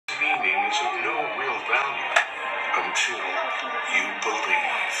things of no real value until you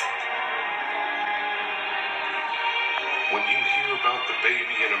believe. When you hear about the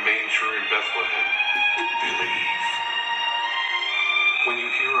baby in a manger in Bethlehem, believe. When you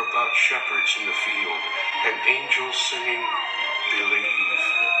hear about shepherds in the field and angels singing, believe.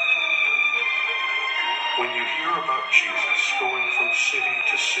 When you hear about Jesus going from city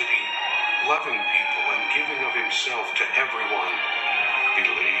to city, loving people and giving of himself to everyone,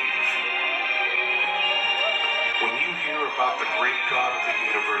 believe. When you hear about the great God of the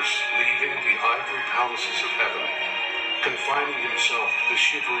universe leaving the ivory palaces of heaven, confining himself to the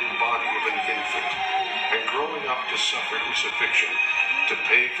shivering body of an infant, and growing up to suffer crucifixion to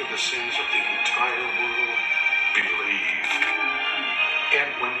pay for the sins of the entire world, believe.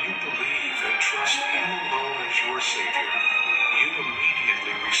 And when you believe and trust him alone as your Savior, you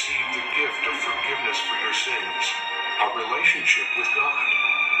immediately receive the gift of forgiveness for your sins, a relationship with God,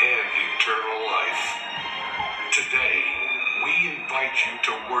 and eternal life. Today, we invite you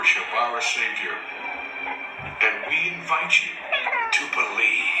to worship our Savior, and we invite you to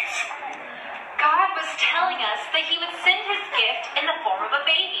believe. God was telling us that he would send his gift in the form of a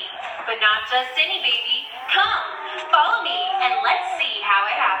baby, but not just any baby. Come, follow me, and let's see how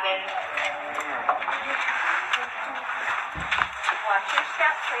it happened. Watch your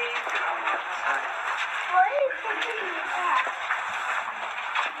step, please. What is the baby at?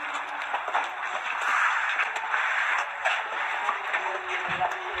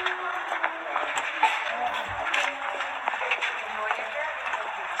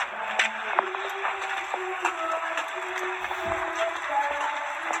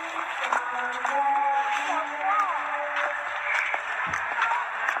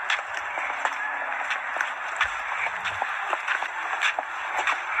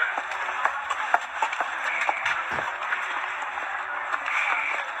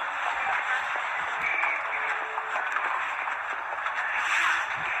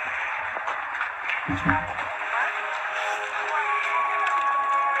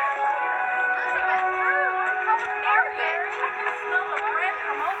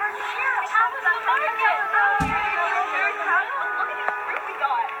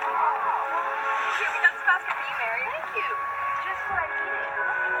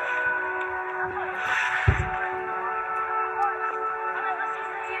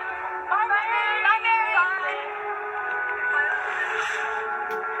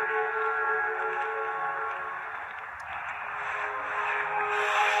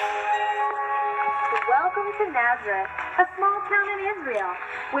 Welcome to Nazareth, a small town in Israel,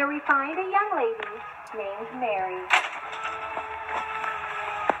 where we find a young lady named Mary.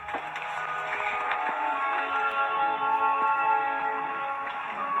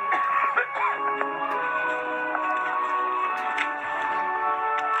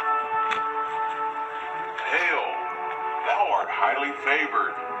 Hail, thou art highly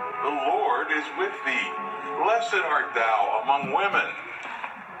favored. The Lord is with thee. Blessed art thou among women.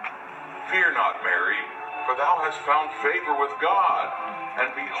 Fear not, Mary, for thou hast found favor with God.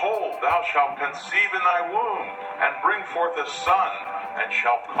 And behold, thou shalt conceive in thy womb, and bring forth a son, and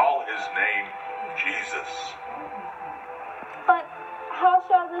shalt call his name Jesus. But how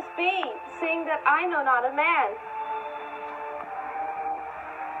shall this be, seeing that I know not a man?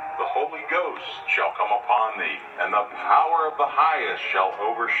 The Holy Ghost shall come upon thee, and the power of the Highest shall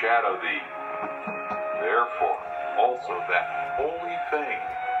overshadow thee. Therefore also that holy thing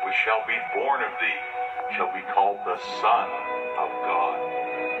which shall be born of thee shall be called the Son of God.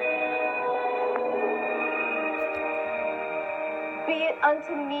 Be it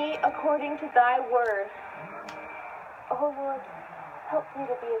unto me according to thy word. O Lord, help me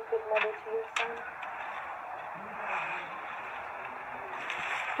to be a good mother to your son.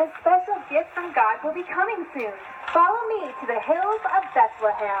 A special gift from God will be coming soon. Follow me to the hills of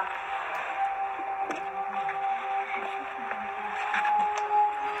Bethlehem.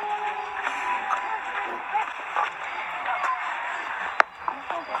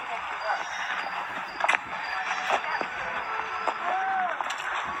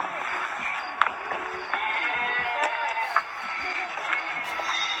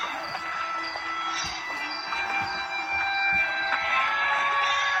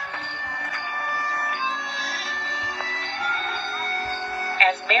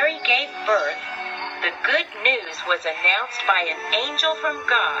 As Mary gave birth, the good news was announced by an angel from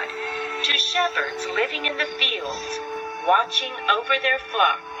God to shepherds living in the fields, watching over their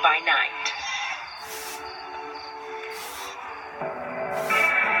flock by night.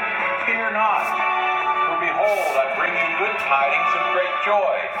 Fear not, for behold, I bring you good tidings of great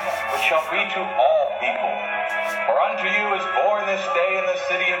joy, which shall be to all people. For unto you is born this day in the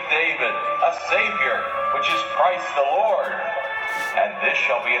city of David Christ the Lord. And this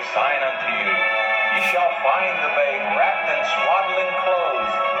shall be a sign unto you. Ye shall find the babe wrapped in swaddling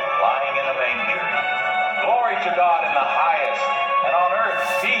clothes, lying in a manger. Glory to God in the highest, and on earth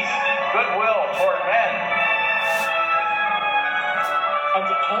peace, goodwill toward men. And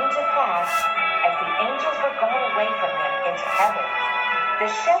it came to pass, as the angels were gone away from them into heaven, the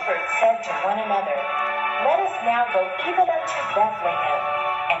shepherds said to one another, Let us now go even unto Bethlehem,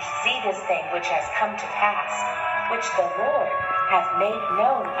 and see this thing which has come to pass, which the Lord hath made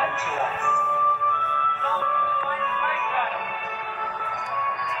known unto us.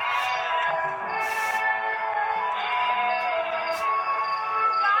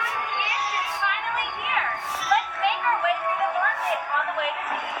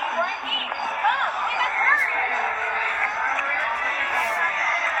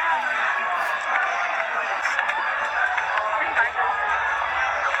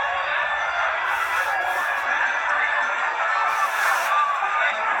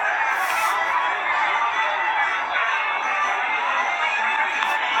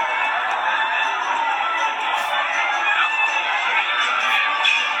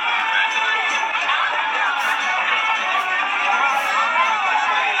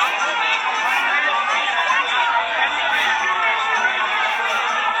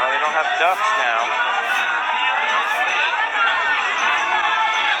 Ducks now.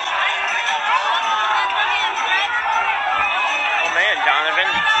 Oh man, Donovan,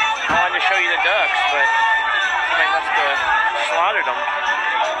 I wanted to show you the ducks, but somebody must have slaughtered them.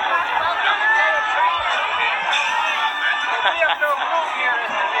 We have no room here at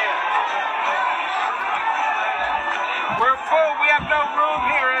the inn. We're full. We have no room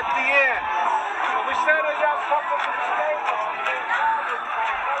here at the inn. We sent a young couple to the stable.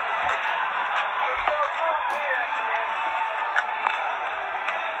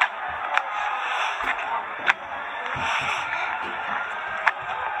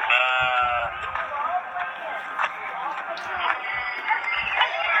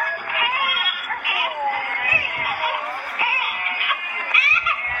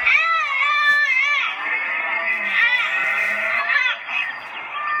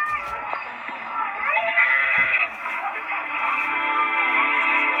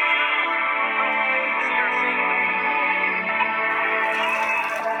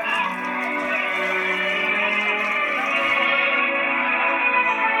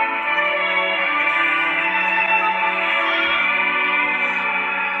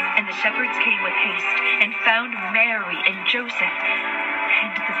 Shepherds came with haste and found Mary and Joseph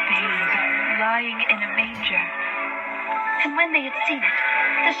and the babe lying in a manger. And when they had seen it,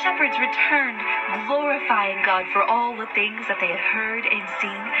 the shepherds returned, glorifying God for all the things that they had heard and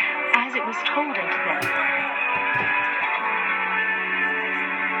seen, as it was told unto them.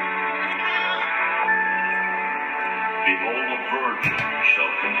 Behold, a virgin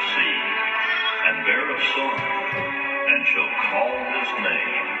shall conceive, and bear a son, and shall call his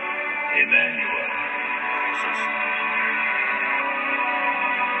name Emmanuel.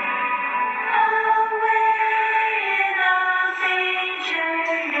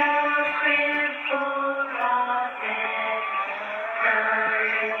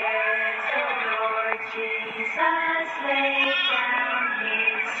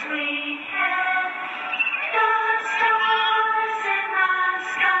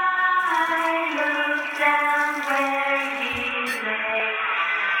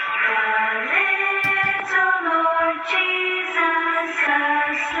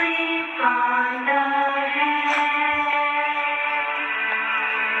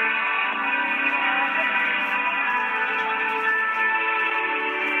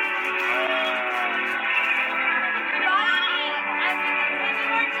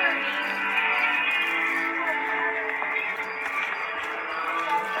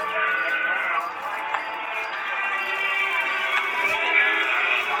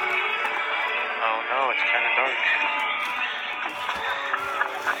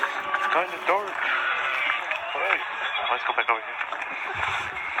 Let's go back over here.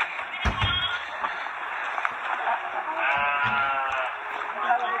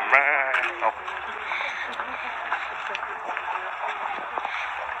 Oh.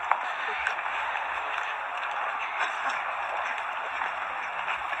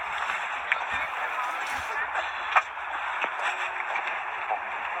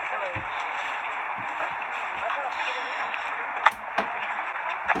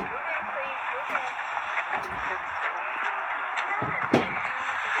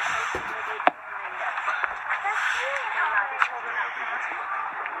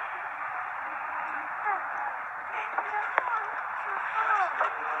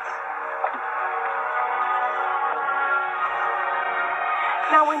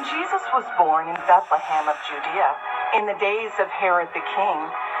 Now when Jesus was born in Bethlehem of Judea, in the days of Herod the king,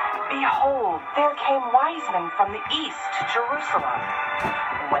 behold, there came wise men from the east to Jerusalem.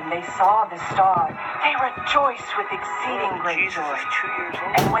 When they saw the star, they rejoiced with exceeding great joy.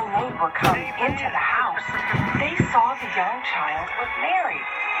 And when they were come into the house, they saw the young child with Mary,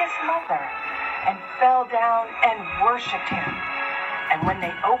 his mother, and fell down and worshipped him. And when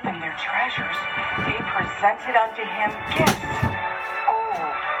they opened their treasures, they presented unto him gifts, gold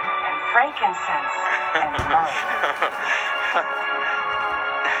and frankincense and myrrh.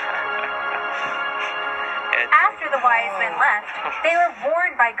 After the wise men left, they were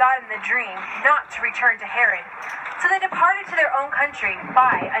warned by God in the dream not to return to Herod. So they departed to their own country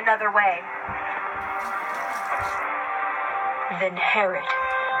by another way. Then Herod,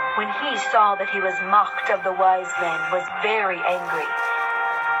 when he saw that he was mocked of the wise men, was very angry.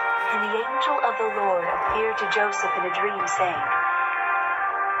 And the angel of the Lord appeared to Joseph in a dream, saying,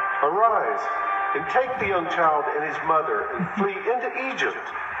 Arise, and take the young child and his mother, and flee into Egypt,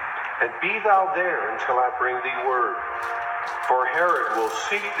 and be thou there until I bring thee word. For Herod will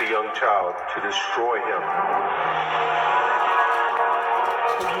seek the young child to destroy him.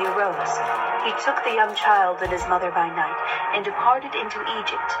 When he arose, he took the young child and his mother by night, and departed into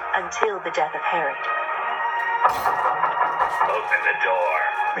Egypt until the death of Herod. Open the door.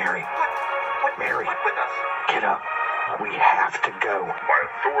 Mary. What, Mary. What with us? Get up. We have to go. By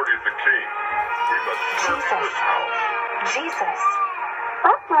authority of the king, we must search this house. Jesus.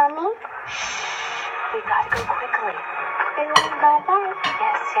 What, Mommy? We gotta go quickly. We're going bye-bye.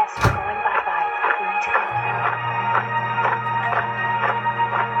 Yes, we're going bye-bye. We need to go.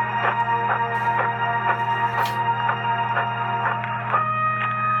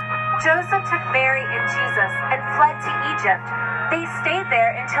 Joseph took Mary and Jesus and fled to Egypt. They stayed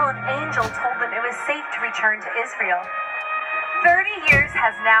there until an angel told them it was safe to return to Israel. 30 years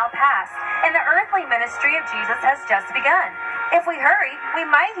has now passed, and the earthly ministry of Jesus has just begun. If we hurry, we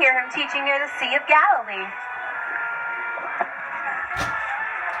might hear him teaching near the Sea of Galilee.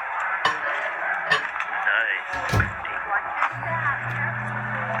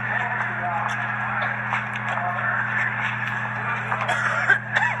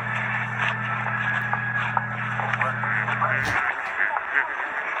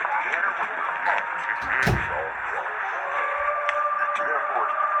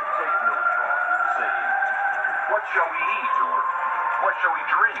 What shall we eat, or what shall we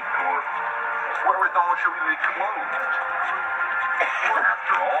drink, or wherewithal shall we be clothed? For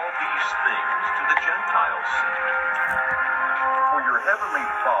after all these things do the Gentiles seek. For your heavenly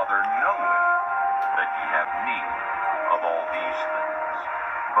Father knoweth that ye have need of all these things.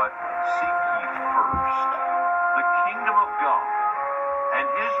 But seek ye first the kingdom of God and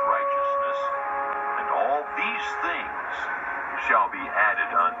his righteousness, and all these things shall be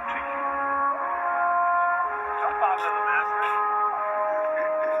added unto you.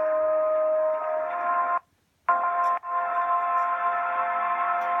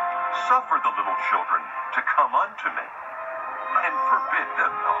 Suffer the little children to come unto me, and forbid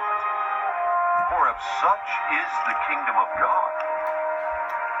them not. For of such is the kingdom of God.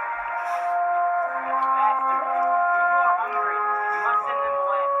 Master, people are hungry. We must send them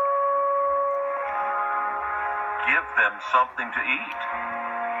away. Give them something to eat.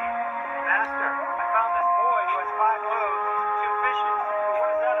 Master, I found this boy who has 5 loaves and 2 fishes. What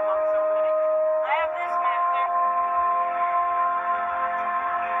is that among so many? I have this, Master.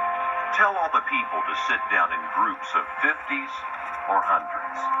 Tell all the people to sit down in groups of 50s or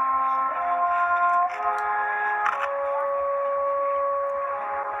 100s.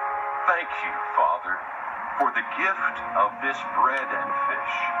 Thank you, Father, for the gift of this bread and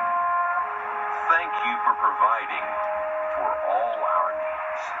fish. Thank you for providing for all our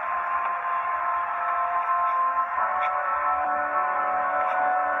needs.